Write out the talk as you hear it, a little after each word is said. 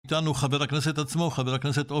איתנו חבר הכנסת עצמו, חבר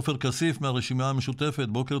הכנסת עופר כסיף מהרשימה המשותפת.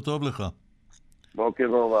 בוקר טוב לך. בוקר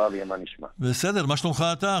טוב, אבי, מה נשמע? בסדר, מה שלומך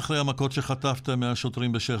אתה אחרי המכות שחטפת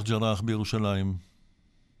מהשוטרים בשייח ג'ראח בירושלים?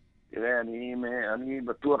 תראה, אני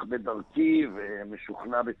בטוח בדרכי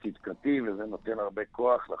ומשוכנע בצדקתי, וזה נותן הרבה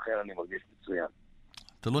כוח, לכן אני מרגיש מצוין.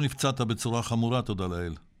 אתה לא נפצעת בצורה חמורה, תודה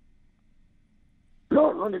לאל.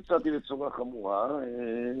 לא נפצעתי בצורה חמורה.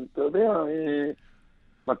 אתה יודע,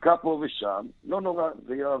 מכה פה ושם, לא נורא,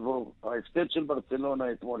 זה יעבור. ההפסד של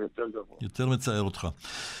ברצלונה אתמול יותר גבוה. יותר מצער אותך.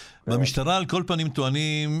 במשטרה על כל פנים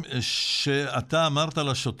טוענים שאתה אמרת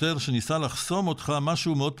לשוטר שניסה לחסום אותך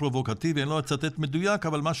משהו מאוד פרובוקטיבי, אני לא אצטט מדויק,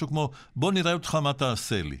 אבל משהו כמו, בוא נראה אותך מה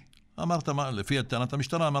תעשה לי. אמרת, לפי טענת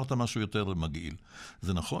המשטרה, אמרת משהו יותר מגעיל.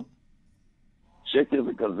 זה נכון? שקר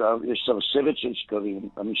וכזב, יש שרשרת של שקרים.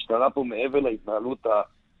 המשטרה פה מעבר להתנהלות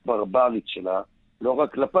הברברית שלה, לא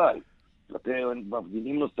רק כלפיי, כלפי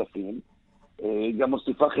מפגינים נוספים, גם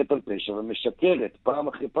מוסיפה חטא על פשע ומשקרת פעם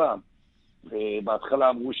אחרי פעם. ובהתחלה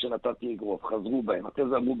אמרו שנתתי אגרוף, חזרו בהם. אחרי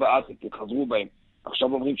זה אמרו בעתק, חזרו בהם.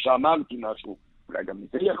 עכשיו אומרים שאמרתי משהו, אולי גם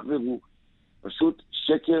מזה יחזרו. פשוט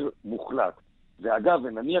שקר מוחלט. ואגב,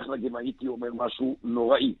 ונניח לגם הייתי אומר משהו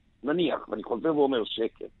נוראי, נניח, ואני חוזר ואומר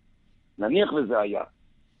שקר. נניח וזה היה.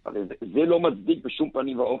 אבל זה לא מצדיק בשום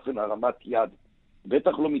פנים ואופן הרמת יד.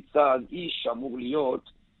 בטח לא מצד איש שאמור להיות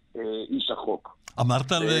איש החוק.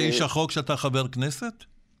 אמרת לאיש החוק שאתה חבר כנסת?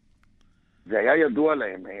 זה היה ידוע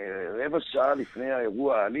להם. רבע שעה לפני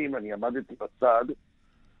האירוע האלים, אני עמדתי בצד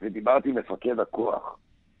ודיברתי עם מפקד הכוח.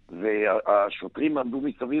 והשוטרים עמדו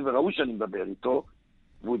מסביב וראו שאני מדבר איתו,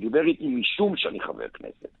 והוא דיבר איתי משום שאני חבר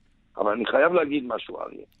כנסת. אבל אני חייב להגיד משהו,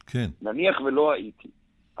 אריה. כן. נניח ולא הייתי.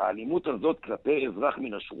 האלימות הזאת כלפי אזרח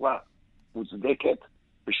מן השורה מוצדקת,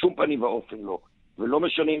 בשום פנים ואופן לא. ולא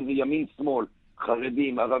משנה אם זה ימין, שמאל,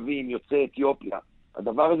 חרדים, ערבים, יוצאי אתיופיה.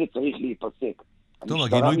 הדבר הזה צריך להיפסק. טוב,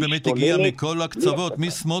 הגינוי באמת הגיע מכל הקצוות,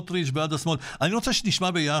 מסמוטריץ' ועד השמאל. אני רוצה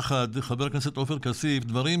שנשמע ביחד, חבר הכנסת עופר כסיף,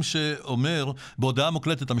 דברים שאומר, בהודעה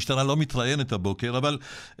מוקלטת, המשטרה לא מתראיינת הבוקר, אבל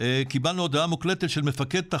קיבלנו הודעה מוקלטת של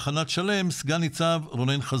מפקד תחנת שלם, סגן ניצב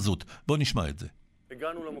רונן חזות. בואו נשמע את זה.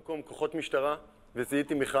 הגענו למקום כוחות משטרה,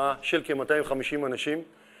 וזיהיתי מחאה של כ-250 אנשים,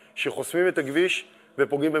 שחוסמים את הכביש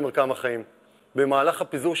ופוגעים במרקם החיים. במהלך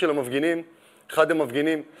הפיזור של המפגינים, אחד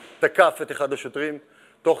המפגינים תקף את אחד השוטרים,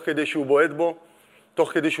 תוך כדי שהוא בועט בו,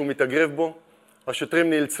 תוך כדי שהוא מתאגרף בו. השוטרים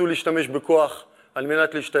נאלצו להשתמש בכוח על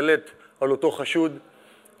מנת להשתלט על אותו חשוד.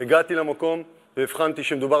 הגעתי למקום והבחנתי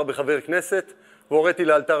שמדובר בחבר כנסת, והוריתי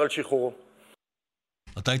לאלתר על שחרורו.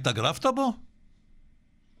 אתה התאגרפת בו?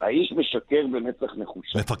 האיש משקר במצח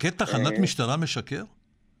נחושה. מפקד תחנת משטרה משקר?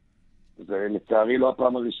 זה לצערי לא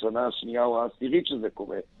הפעם הראשונה, השנייה או העשירית שזה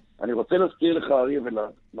קורה. אני רוצה להזכיר לך, אריה,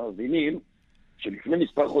 ולמאזינים, שלפני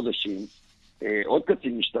מספר חודשים, עוד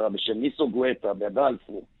קצין משטרה בשם ניסו גואטה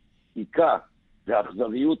בבלפור, עיקה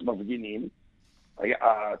והאכזריות מפגינים.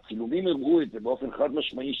 הצילומים הראו את זה באופן חד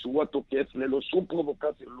משמעי שהוא התוקף ללא שום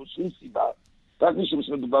פרובוקציה, ללא שום סיבה, רק משום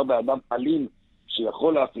שמדובר באדם אלים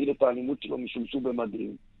שיכול להפעיל את האלימות שלו משום שהוא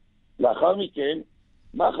במדים. לאחר מכן,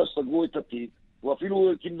 מח"ש סגרו את התיק, הוא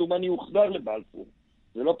אפילו כמדומני הוחזר לבלפור.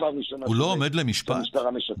 זה לא פעם ראשונה. הוא לא עומד למשפט?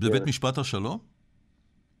 בבית משפט השלום?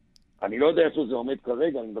 אני לא יודע איפה זה עומד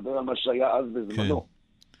כרגע, אני מדבר על מה שהיה אז בזמנו.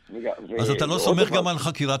 אז אתה לא סומך גם על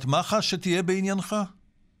חקירת מח"ש שתהיה בעניינך?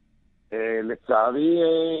 לצערי,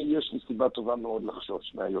 יש לי סיבה טובה מאוד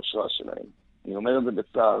לחשוש מהיושרה שלהם. אני אומר את זה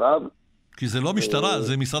בצער רב. כי זה לא משטרה,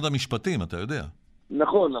 זה משרד המשפטים, אתה יודע.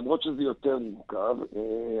 נכון, למרות שזה יותר מורכב.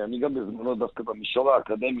 אני גם בזמנו דווקא במישור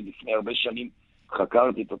האקדמי, לפני הרבה שנים,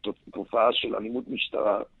 חקרתי את התופעה של אלימות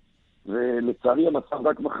משטרה, ולצערי המצב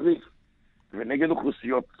רק מחריף. ונגד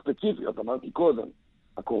אוכלוסיות ספציפיות, אמרתי קודם,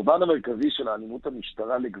 הקורבן המרכזי של האלימות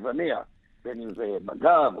המשטרה לגווניה, בין אם זה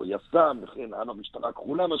מג"ב או יס"מ, וכן המשטרה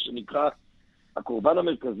הכחולה, מה שנקרא, הקורבן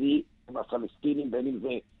המרכזי הם הפלסטינים, בין אם זה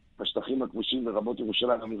בשטחים הכבושים ורבות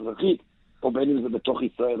ירושלים המזרחית, או בין אם זה בתוך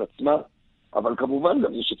ישראל עצמה, אבל כמובן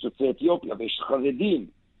גם יש את יוצאי אתיופיה, ויש חרדים,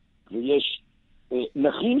 ויש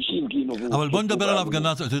נכים שהמגינו. אבל בוא נדבר על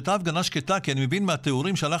ההפגנה, זאת הייתה הפגנה שקטה, כי אני מבין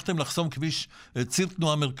מהתיאורים שהלכתם לחסום כביש ציר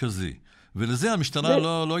תנועה מרכזי. ולזה המשטרה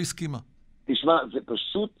לא הסכימה. תשמע, זה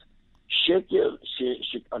פשוט שקר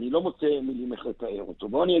שאני לא מוצא מילים איך לתאר אותו.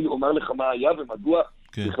 בוא אני אומר לך מה היה ומדוע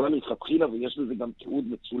בכלל מלכתחילה, ויש לזה גם תיעוד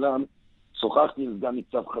מצולם, שוחחתי עם סגן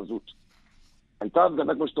ניצב חזות. הייתה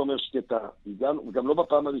הפגנה, כמו שאתה אומר, שקטה, וגם לא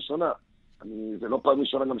בפעם הראשונה. זה לא פעם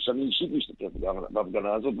ראשונה גם שאני אישית משתתף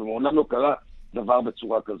בהפגנה הזאת, ומעולם לא קרה דבר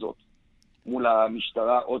בצורה כזאת. מול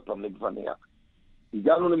המשטרה עוד פעם לגווניה.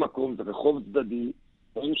 הגענו למקום, זה רחוב צדדי,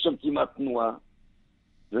 אין שם כמעט תנועה,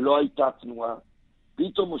 ולא הייתה תנועה.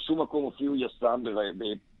 פתאום בשום מקום הופיעו יס"מ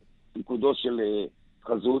בפיקודו של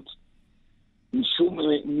חזות,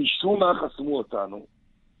 משום מה חסמו אותנו,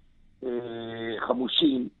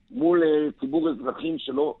 חמושים, מול ציבור אזרחים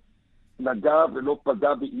שלא נגע ולא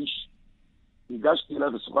פגע באיש. ניגשתי אליו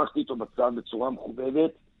ושוחחתי איתו בצד בצורה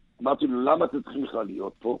מכובדת, אמרתי לו, למה אתם צריכים בכלל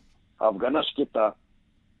להיות פה? ההפגנה שקטה.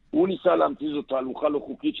 הוא ניסה להמציא זאת תהלוכה לא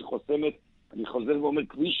חוקית שחוסמת, אני חוזר ואומר,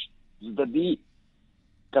 כביש צדדי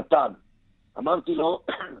קטן. אמרתי לו,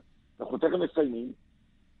 אנחנו תכף מסיימים,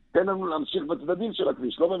 תן לנו להמשיך בצדדים של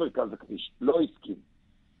הכביש, לא במרכז הכביש. לא הסכים.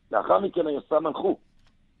 לאחר מכן היס"מ הלכו.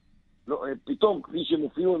 לא, פתאום כביש שהם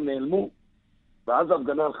הופיעו הם נעלמו, ואז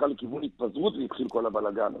ההפגנה הלכה לכיוון התפזרות והתחיל כל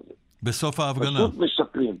הבלגן הזה. בסוף ההפגנה. פשוט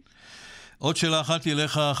משקרים. עוד שאלה אחת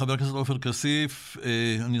אליך, חבר הכנסת עופר כסיף.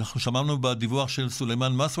 אנחנו שמענו בדיווח של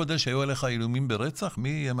סולימאן מסוודה שהיו עליך איומים ברצח. מי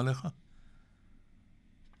איים עליך?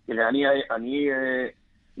 תראה, אני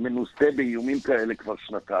מנוסה באיומים כאלה כבר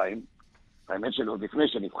שנתיים. האמת שלי עוד לפני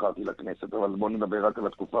שנבחרתי לכנסת, אבל בואו נדבר רק על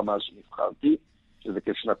התקופה מאז שנבחרתי, שזה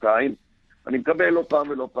כשנתיים. אני מקבל לא פעם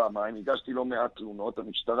ולא פעמיים, הגשתי לא מעט תלונות,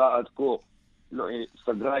 המשטרה עד כה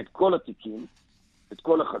סגרה את כל התיקים, את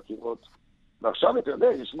כל החקירות, ועכשיו אתה יודע,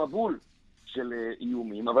 יש מבול של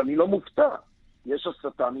איומים, אבל אני לא מופתע, יש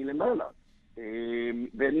הסתה מלמעלה,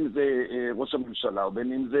 בין אם זה ראש הממשלה, או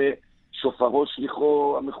בין אם זה שופרו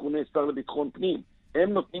שליחו המכונה שר לביטחון פנים, הם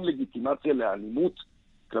נותנים לגיטימציה לאלימות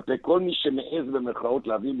כלפי כל מי שמעז במרכאות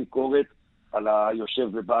להביא ביקורת על היושב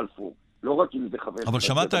בבלפור. לא רק אם זה חבר... אבל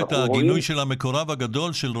שמעת את הגינוי של המקורב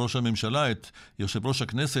הגדול של ראש הממשלה, את יושב ראש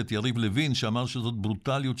הכנסת יריב לוין, שאמר שזאת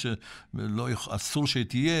ברוטליות שאסור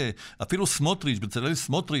שתהיה. אפילו סמוטריץ', בצלאל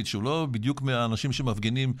סמוטריץ', שהוא לא בדיוק מהאנשים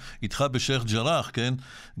שמפגינים איתך בשייח' ג'ראח, כן?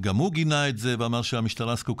 גם הוא גינה את זה ואמר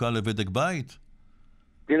שהמשטרה זקוקה לבדק בית.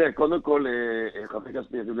 תראה, קודם כל, חבר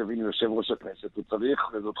הכנסת יריב לוין, יושב ראש הכנסת, הוא צריך,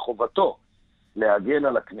 וזאת חובתו, להגן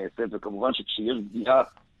על הכנסת, וכמובן שכשיש פגיעה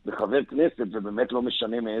בחבר כנסת, ובאמת לא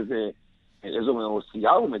משנה מאיזו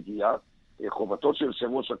סיעה הוא מגיע, חובתו של יושב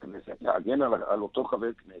ראש הכנסת להגן על אותו חבר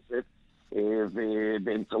כנסת,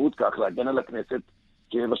 ובאמצעות כך להגן על הכנסת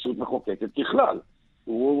כרשות מחוקקת ככלל.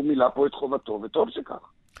 הוא מילא פה את חובתו, וטוב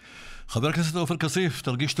שכך. חבר הכנסת עופר כסיף,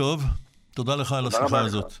 תרגיש טוב. תודה לך על השיחה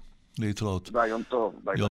הזאת. להתראות. ביום טוב. ביי.